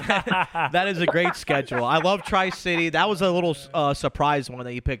kidding. That is a great schedule. I love Tri-City. That was a little surprise one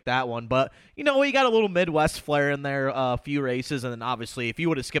that you picked that one. But, you got a little Midwest flair in there, a few races. And then, obviously, if you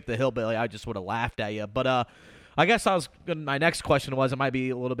would have skipped the Hillbilly, I just would have laughed at you. But I guess my next question was, it might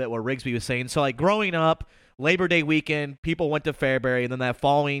be a little bit what Rigsby was saying. So, like, growing up, Labor Day weekend, people went to Fairbury. And then that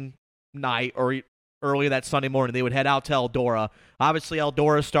following night or early that Sunday morning, they would head out to Eldora. Obviously,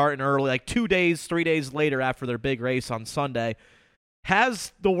 Eldora starting early, like 3 days later after their big race on Sunday.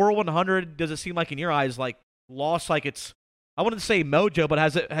 Has the World 100, does it seem like in your eyes, like lost like it's, I wouldn't say mojo,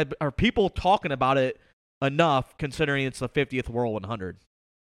 but are people talking about it enough considering it's the 50th World 100?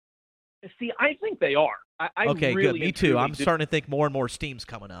 See, I think they are. I okay, really good. Me too. I'm starting to think more and more steam's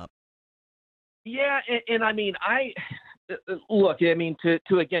coming up. Yeah, and I mean, look, I mean,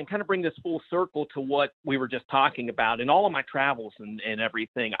 to again, kind of bring this full circle to what we were just talking about, in all of my travels and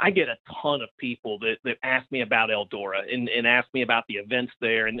everything, I get a ton of people that ask me about Eldora and ask me about the events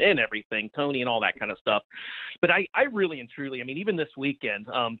there and everything, Tony and all that kind of stuff. But I really and truly, I mean, even this weekend,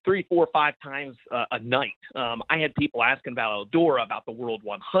 3, 4, 5 times a night, I had people asking about Eldora, about the World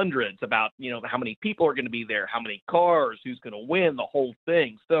 100s, about, how many people are going to be there, how many cars, who's going to win, the whole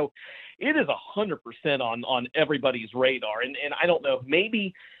thing. So it is 100% on everybody's radar. And I don't know,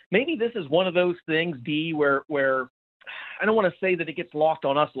 maybe this is one of those things, D, where I don't want to say that it gets lost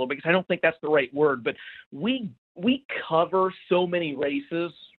on us a little bit, because I don't think that's the right word, but we cover so many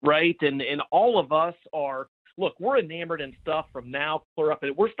races, right? And all of us are, look, we're enamored in stuff from now clear up.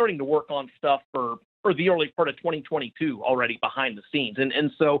 We're starting to work on stuff for the early part of 2022 already behind the scenes.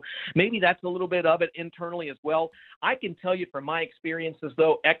 And so maybe that's a little bit of it internally as well. I can tell you from my experiences,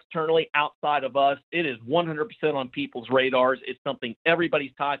 though, externally, outside of us, it is 100% on people's radars. It's something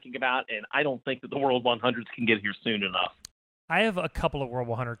everybody's talking about, and I don't think that the World 100s can get here soon enough. I have a couple of World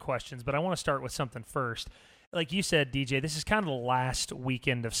 100 questions, but I want to start with something first. Like you said, DJ, this is kind of the last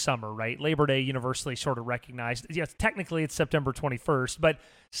weekend of summer, right? Labor Day universally sort of recognized. Yes, technically it's September 21st, but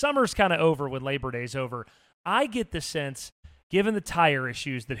summer's kind of over when Labor Day's over. I get the sense, given the tire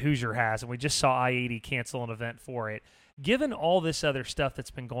issues that Hoosier has, and we just saw I-80 cancel an event for it, given all this other stuff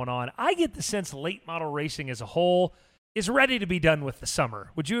that's been going on, I get the sense late model racing as a whole is ready to be done with the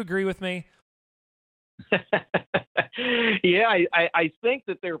summer. Would you agree with me? Yeah, I think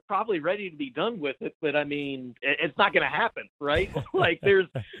that they're probably ready to be done with it, but I mean, it's not going to happen, right? Like there's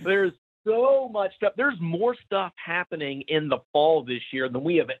so much stuff. There's more stuff happening in the fall this year than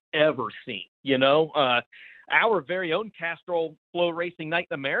we have ever seen. Our very own Castrol Flow Racing Night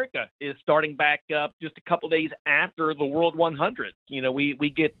in America is starting back up just a couple days after the World 100.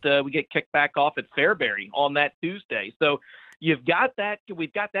 We get kicked back off at Fairbury on that Tuesday. So you've got that.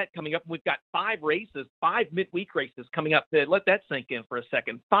 We've got that coming up. We've got 5 midweek races coming up. Let that sink in for a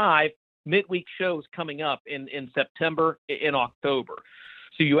second. 5 midweek shows coming up in September, in October.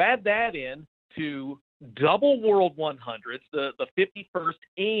 So you add that in to double World 100s, the 51st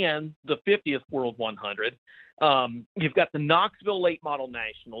and the 50th World 100. You've got the Knoxville Late Model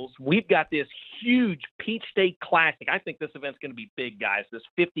Nationals. We've got this huge Peach State Classic. I think this event's going to be big, guys. This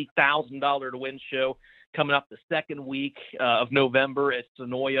 $50,000 to win show coming up the second week of November at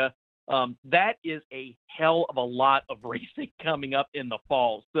Sonoya. That is a hell of a lot of racing coming up in the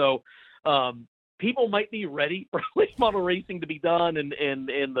fall. So people might be ready for late model racing to be done and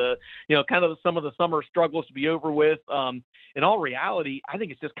the, kind of some of the summer struggles to be over with. In all reality, I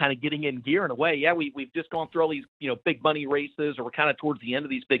think it's just kind of getting in gear in a way. Yeah, we've just gone through all these, big money races, or we're kind of towards the end of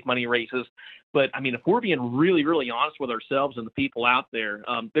these big money races. But I mean, if we're being really, really honest with ourselves and the people out there,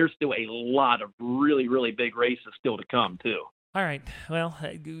 there's still a lot of really, really big races still to come too. All right. Well,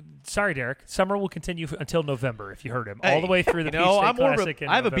 sorry, Derek. Summer will continue until November, if you heard him, all the way through the Peach State Classic.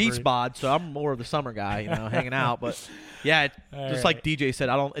 I have a beach bod, so I'm more of the summer guy, hanging out. But yeah, just like DJ said,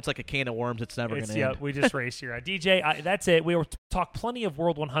 it's like a can of worms. It's never going to end. Yeah, we just race here. DJ, that's it. We will talk plenty of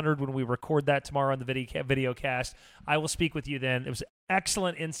World 100 when we record that tomorrow on the video cast. I will speak with you then. It was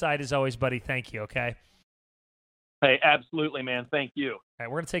excellent insight as always, buddy. Thank you. Okay. Hey, absolutely, man. Thank you. All right,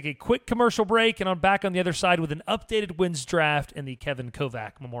 we're going to take a quick commercial break, and I'm back on the other side with an updated wins draft in the Kevin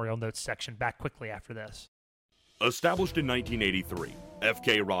Kovac Memorial Notes section. Back quickly after this. Established in 1983,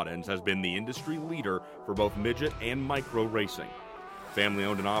 FK Rod Ends has been the industry leader for both midget and micro racing. Family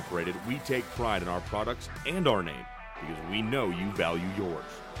owned and operated, we take pride in our products and our name because we know you value yours.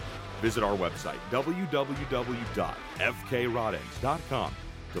 Visit our website, www.fkrodends.com,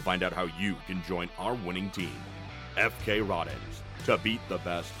 to find out how you can join our winning team. FK Rod Ends. To beat the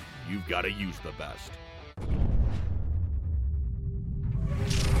best, you've got to use the best.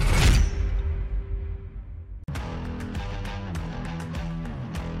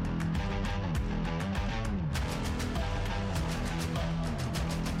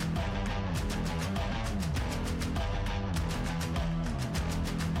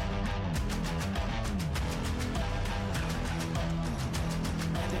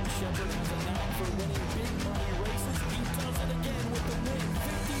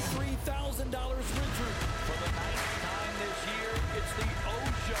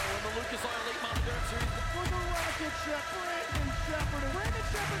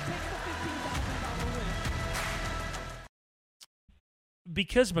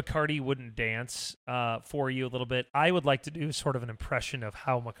 Because McCarty wouldn't dance for you a little bit, I would like to do sort of an impression of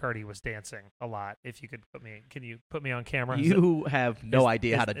how McCarty was dancing a lot. If you could can you put me on camera? You have no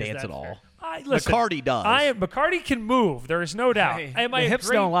idea how to dance at all. Listen, McCarty does. McCarty can move. There is no doubt. Hey, the hips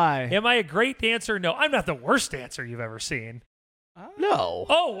don't lie. Am I a great dancer? No, I'm not the worst dancer you've ever seen. No.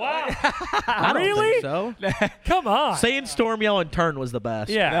 Oh, wow. I really? don't think so. Come on. Saying Storm, Yell, and Turn was the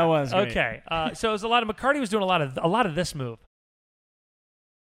best. Yeah. That was great. Okay. So it was a lot of McCarty was doing a lot of this move.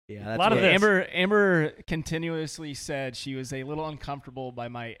 Yeah, that's a lot of this. Amber continuously said she was a little uncomfortable by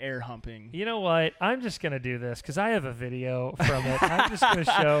my air humping. You know what? I'm just going to do this because I have a video from it. I'm just going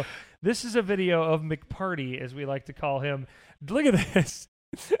to show. This is a video of McParty, as we like to call him. Look at this.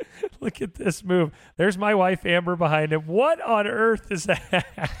 Look at this move. There's my wife, Amber, behind him. What on earth is that?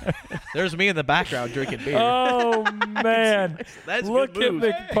 There's me in the background drinking beer. Oh, man. That's Look good moves.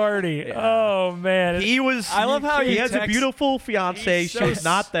 at McParty. Yeah. Oh, man. I love how he you has a beautiful fiance. He's so She's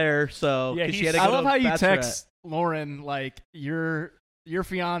not there, so Yeah, she had to I go love to how you Bachelorette. text Lauren like your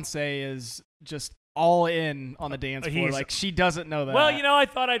fiance is just all in on the dance floor. He's- Like she doesn't know that. Well, I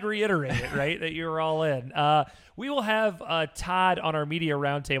thought I'd reiterate it, right? That you were all in. We will have Todd on our media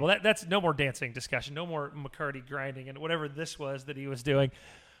roundtable. That's no more dancing discussion, no more McCarty grinding and whatever this was that he was doing.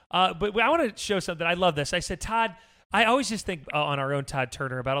 But I want to show something. I love this. I said, Todd, I always just think on our own Todd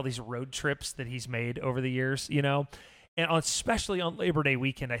Turner about all these road trips that he's made over the years, and especially on Labor Day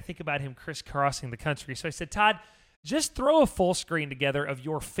weekend, I think about him crisscrossing the country. So I said, Todd, just throw a full screen together of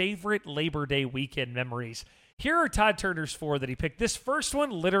your favorite Labor Day weekend memories. Here are Todd Turner's 4 that he picked. This first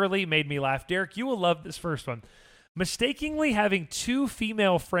one literally made me laugh. Derek, you will love this first one. Mistakenly having 2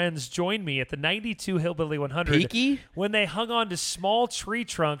 female friends join me at the 92 Hillbilly 100 Peaky? when they hung on to small tree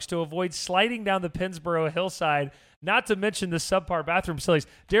trunks to avoid sliding down the Pennsboro hillside, not to mention the subpar bathroom facilities.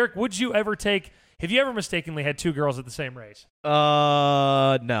 Derek, have you ever mistakenly had 2 girls at the same race?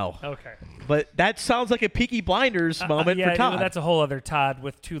 No. Okay. But that sounds like a Peaky Blinders moment yeah, for Todd. That's a whole other Todd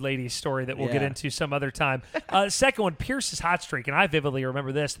with 2 ladies story that we'll get into some other time. Second one, Pierce's hot streak, and I vividly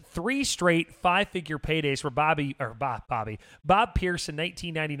remember this. 3 straight 5-figure paydays for Bob Pierce in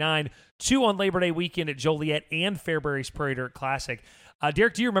 1999, 2 on Labor Day weekend at Joliet and Fairbury's Prairie Dirt Classic.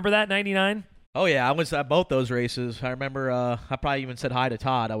 Derek, do you remember that, 99? Oh, yeah, I was at both those races. I remember I probably even said hi to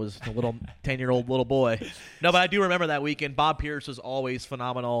Todd. I was a little 10-year-old little boy. No, but I do remember that weekend. Bob Pierce was always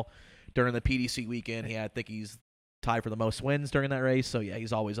phenomenal during the PDC weekend. I think he's tied for the most wins during that race. So, yeah,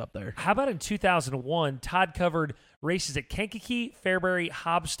 he's always up there. How about in 2001, Todd covered races at Kankakee, Fairbury,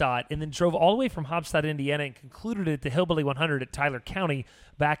 Hobstadt, and then drove all the way from Hobstadt, Indiana, and concluded at the Hillbilly 100 at Tyler County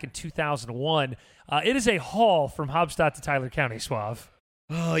back in 2001. It is a haul from Hobstadt to Tyler County, Suave.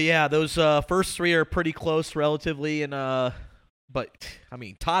 Oh, yeah, those first 3 are pretty close relatively, and But I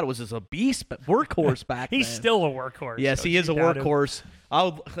mean, Todd was just a beast, but workhorse back then. He's still a workhorse. Yes, he is a workhorse.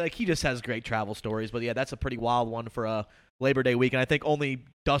 He just has great travel stories. But yeah, that's a pretty wild one for a Labor Day weekend. I think only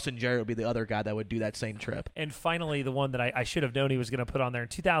Dustin Jarrett would be the other guy that would do that same trip. And finally, the one that I should have known he was going to put on there, in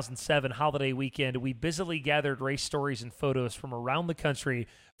 2007 holiday weekend, we busily gathered race stories and photos from around the country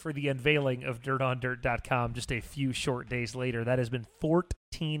for the unveiling of DirtOnDirt.com just a few short days later. That has been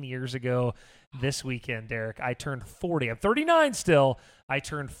 14 years ago this weekend, Derek. I turned 40. I'm 39 still. I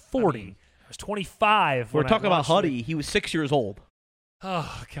turned 40. I was 25. We're talking about Huddy. He was 6 years old.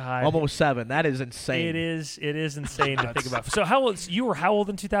 Oh God, almost 7. That is insane. It is insane to think about. So you were how old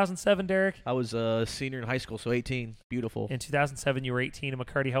in 2007, Derek? I was a senior in high school, so 18. Beautiful. In 2007, you were 18. And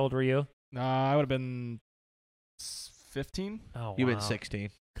McCarty, how old were you? I would have been 15. Oh, wow. You've been 16.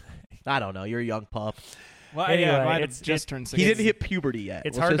 I don't know. You're a young pup. Well, anyway, yeah, I just turned 16. He didn't hit puberty yet.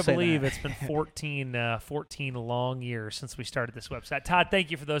 It's hard to believe it's been 14 long years since we started this website. Todd,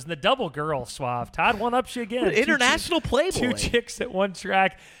 thank you for those. And the double girl suave. Todd one-ups you again. International Playboy. 2 chicks at one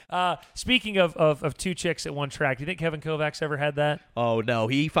track. Speaking of 2 chicks at one track, do you think Kevin Kovac's ever had that? Oh, no.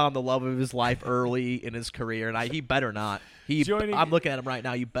 He found the love of his life early in his career, and he better not. I'm looking at him right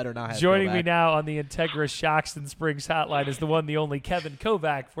now. You better not have Joining Kovac. me now on the Integra Shoxton Springs hotline is the one, the only Kevin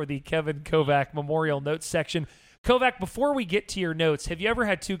Kovac for the Kevin Kovac Memorial Notes section. Kovac, before we get to your notes, have you ever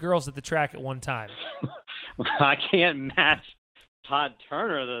had 2 girls at the track at one time? I can't match Todd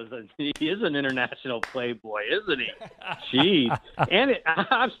Turner. He is an international playboy, isn't he? Jeez. And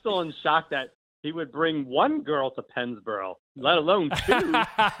I'm still in shock that he would bring 1 girl to Pennsboro, let alone 2.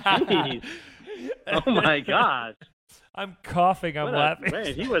 Jeez. Oh, my gosh. I'm coughing. I'm laughing.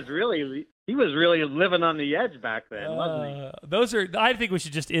 Man, he was really living on the edge back then, wasn't he? I think we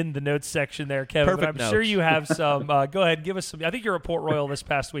should just end the notes section there, Kevin. Perfect but I'm sure you have some. Go ahead, give us some. I think you're at Port Royal this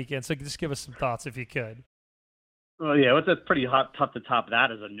past weekend, so just give us some thoughts if you could. Well, yeah, it's pretty tough to top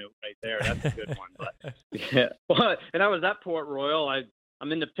that as a note right there. That's a good one. But yeah, and I was at Port Royal.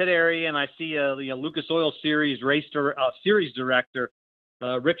 I'm in the pit area, and I see the Lucas Oil Series series director.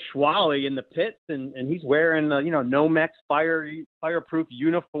 Rick Schwally in the pits, and he's wearing Nomex fireproof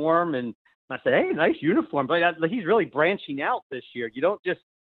uniform, and I said, hey, nice uniform, but he's really branching out this year. You don't just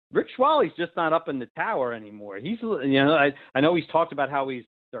Rick Schwally's just not up in the tower anymore. He's I know he's talked about how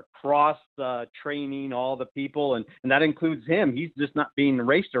they're cross training all the people, and that includes him. He's just not being the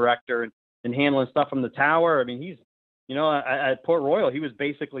race director and handling stuff from the tower. I mean, he's at Port Royal, he was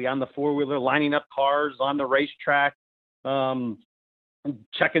basically on the 4-wheeler lining up cars on the racetrack.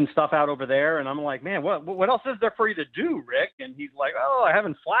 Checking stuff out over there, and I'm like, man, what else is there for you to do, Rick? And he's like, oh, I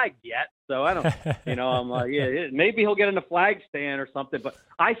haven't flagged yet, so I don't, I'm like, yeah, maybe he'll get in a flag stand or something. But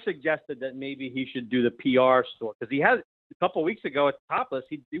I suggested that maybe he should do the PR store, because he had a couple of weeks ago at Topless,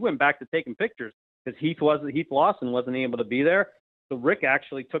 he went back to taking pictures because Heath Lawson wasn't able to be there. So Rick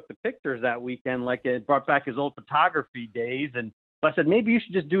actually took the pictures that weekend, like it brought back his old photography days. And I said, maybe you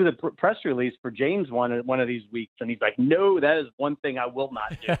should just do the press release for James one of these weeks. And he's like, no, that is one thing I will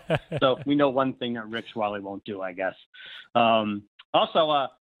not do. So we know one thing that Rick Schwally won't do, I guess. Also,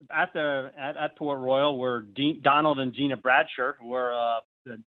 at Port Royal were Donald and Gina Bradsher, who were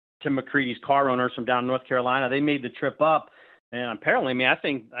Tim McCready's car owners from down in North Carolina. They made the trip up. And apparently, I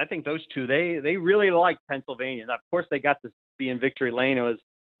think those two, they really like Pennsylvania. And of course, they got to be in Victory Lane. It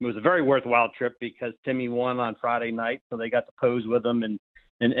was a very worthwhile trip because Timmy won on Friday night, so they got to pose with him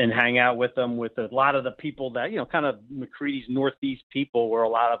and hang out with them, with a lot of the people that, kind of McCready's Northeast people, where a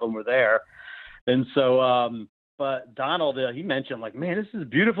lot of them were there. And so, but Donald, he mentioned, like, man, this is a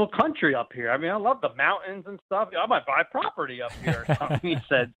beautiful country up here. I mean, I love the mountains and stuff. I might buy property up here or something, he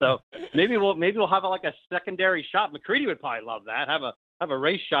said. So maybe we'll have like a secondary shop. McCready would probably love that. Have a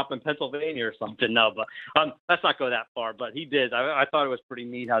race shop in Pennsylvania or something. No, but let's not go that far. But he did. I thought it was pretty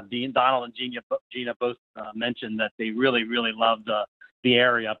neat how Donald and Gina both mentioned that they really, really loved the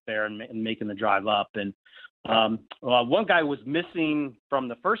area up there and making the drive up. And one guy was missing from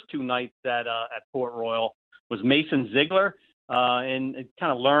the first 2 nights at Port Royal was Mason Ziegler. And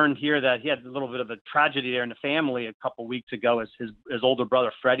kind of learned here that he had a little bit of a tragedy there in the family a couple weeks ago as his older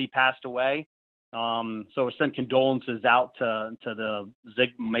brother Freddie passed away. So we sent condolences out to the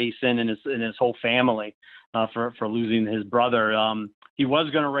Zig Mason and his whole family for losing his brother. He was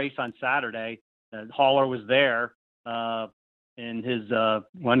going to race on Saturday. Haller was there, and his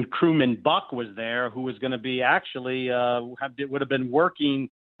one crewman Buck was there, who was going to be actually would have been working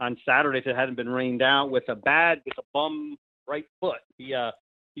on Saturday if it hadn't been rained out with a bum right foot. He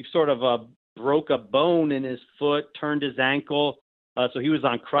sort of broke a bone in his foot, turned his ankle. So he was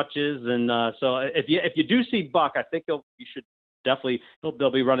on crutches, and so if you do see Buck, I think you should definitely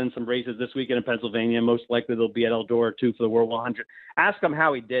they'll be running some races this weekend in Pennsylvania. Most likely they'll be at Eldora too for the World 100. Ask him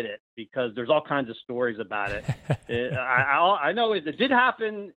how he did it, because there's all kinds of stories about it. I know it did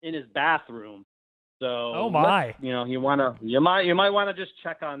happen in his bathroom. So, oh my! You might want to just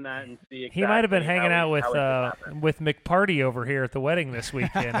check on that and see. Exactly he might have been hanging out with McParty over here at the wedding this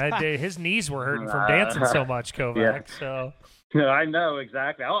weekend. His knees were hurting from dancing so much, Kovac. Yeah. So I know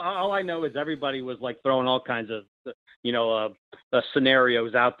exactly. All I know is everybody was like throwing all kinds of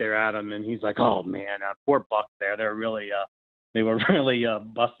scenarios out there at him, and he's like, "Oh man, poor Buck there. They were really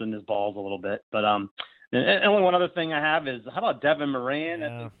busting his balls a little bit." But and only one other thing I have is, how about Devin Moran?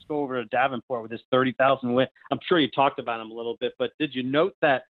 Yeah. Let's go over to Davenport with his 30,000 win. I'm sure you talked about him a little bit, but did you note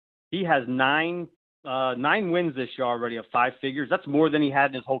that he has nine wins this year already of 5 figures? That's more than he had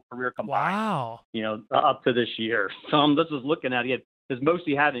in his whole career combined. Wow. Up to this year. So this is looking at his most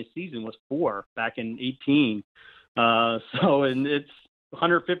he had in a season was 4 back in 18. And it's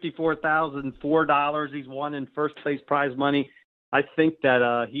 $154,004 he's won in first place prize money. I think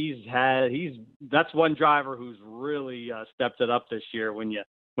that that's one driver who's really stepped it up this year when you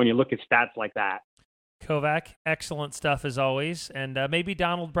look at stats like that. Kovac, excellent stuff as always, and maybe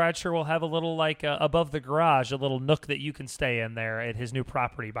Donald Bradshaw will have a little above the garage, a little nook that you can stay in there at his new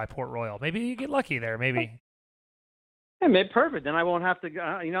property by Port Royal. Maybe you get lucky there. Maybe. Yeah, perfect. Then I won't have to.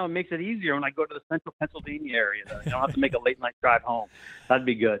 It makes it easier when I go to the central Pennsylvania area. I don't have to make a late night drive home. That'd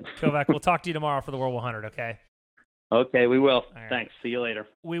be good. Kovac, we'll talk to you tomorrow for the World 100. Okay. Okay, we will. Right. Thanks. See you later.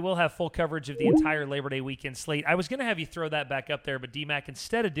 We will have full coverage of the entire Labor Day weekend slate. I was going to have you throw that back up there, but D-Mac,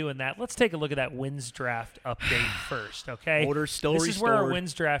 instead of doing that, let's take a look at that wins draft update first, okay? Order still This restored. is where our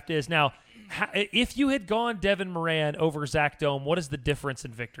wins draft is. Now, if you had gone Devin Moran over Zach Dome, what is the difference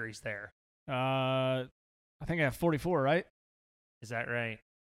in victories there? I think I have 44, right? Is that right?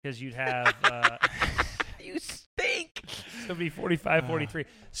 Because you'd have... you stink! So it'd be 45, 43.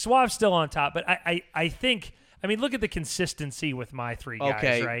 Suave's still on top, but I think... I mean, look at the consistency with my 3 guys,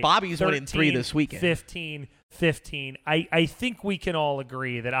 okay, right? Bobby's winning 3 this weekend. 15. I think we can all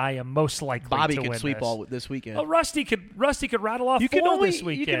agree that I am most likely Bobby to can win sweep this. all this weekend. Oh, Rusty could rattle off 4 this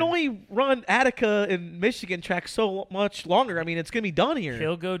weekend. You can only run Attica and Michigan track so much longer. I mean, it's going to be done here.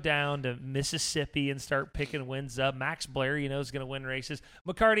 He'll go down to Mississippi and start picking wins up. Max Blair, is going to win races.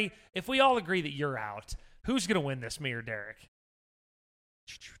 McCarty, if we all agree that you're out, who's going to win this, me or Derek?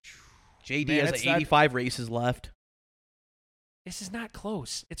 JD has 85 races left. This is not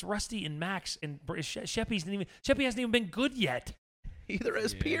close. It's Rusty and Max, and Sheppy hasn't even been good yet. Either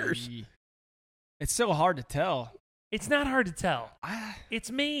has Pierce. It's so hard to tell. It's not hard to tell.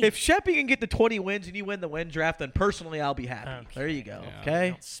 It's me. If Sheppy can get to 20 wins and you win the win draft, then personally I'll be happy. Okay. There you go. Yeah, okay.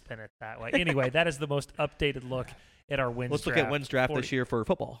 Don't spin it that way. Anyway, that is the most updated look at our wins Let's draft. look at wins draft 40, this year for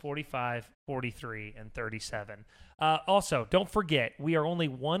football. 45, 43, and 37. Also, don't forget, we are only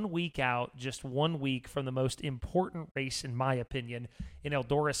 1 week out, just 1 week from the most important race, in my opinion, in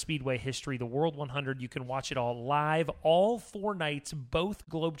Eldora Speedway history, the World 100. You can watch it all live, all 4 nights, both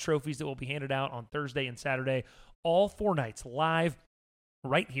Globe trophies that will be handed out on Thursday and Saturday, all 4 nights live.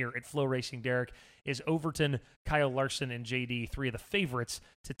 Right here at Flow Racing, Derek, is Overton, Kyle Larson, and JD, 3 of the favorites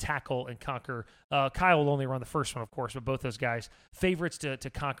to tackle and conquer. Kyle will only run the first one, of course, but both those guys, favorites to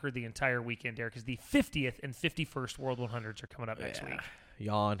conquer the entire weekend, Derek, because the 50th and 51st World 100s are coming up next week.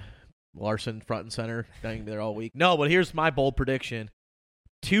 Yawn. Larson front and center, going to be there all week. No, but here's my bold prediction.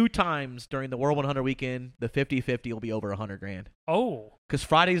 2 times during the World 100 weekend, the 50-50 will be over $100,000. Oh. Because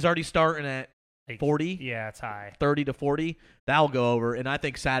Friday's already starting at 40. Yeah, it's high. 30 to 40. That'll go over. And I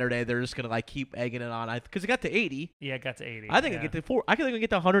think Saturday they're just going to keep egging it on. Because it got to 80. Yeah, it got to 80. I think it get to 4. I think we get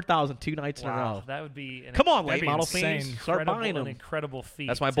to 100,000 2 nights in a row. That would be Come on, late model fans. Start buying them. An incredible feat.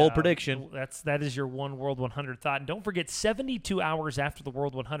 That's my bold prediction. That is your one World 100 thought. And don't forget, 72 hours after the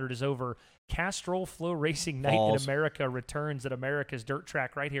World 100 is over, Castrol Flow Racing Night in America returns at America's dirt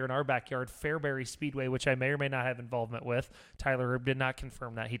track right here in our backyard, Fairbury Speedway, which I may or may not have involvement with. Tyler Erb did not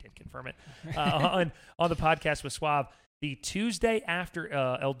confirm that. He did confirm it on the podcast with Suave. The Tuesday after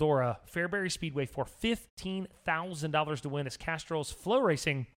Eldora, Fairbury Speedway for $15,000 to win as Castrol's Flow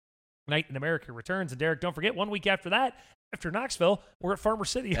Racing Night in America returns. And Derek, don't forget, 1 week after that, after Knoxville, we're at Farmer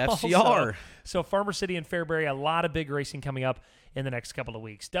City. FCR. Also. So Farmer City and Fairbury, a lot of big racing coming up in the next couple of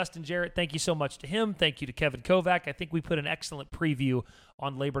weeks. Dustin Jarrett, thank you so much to him. Thank you to Kevin Kovac. I think we put an excellent preview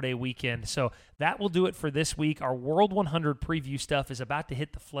on Labor Day weekend. So that will do it for this week. Our World 100 preview stuff is about to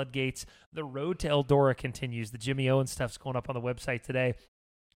hit the floodgates. The road to Eldora continues. The Jimmy Owen stuff's going up on the website today.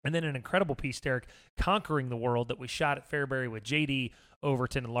 And then an incredible piece, Derek, Conquering the World, that we shot at Fairbury with JD,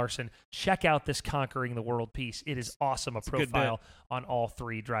 Overton, and Larson. Check out this Conquering the World piece. It is awesome, a profile on all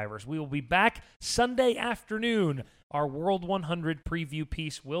three drivers. We will be back Sunday afternoon. Our World 100 preview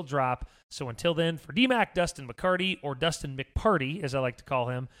piece will drop. So until then, for DMAC, Dustin McCarty, or Dustin McParty, as I like to call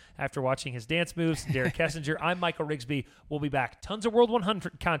him, after watching his dance moves, Derek Kessinger, I'm Michael Rigsby. We'll be back. Tons of World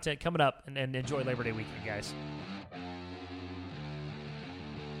 100 content coming up, and enjoy Labor Day weekend, guys.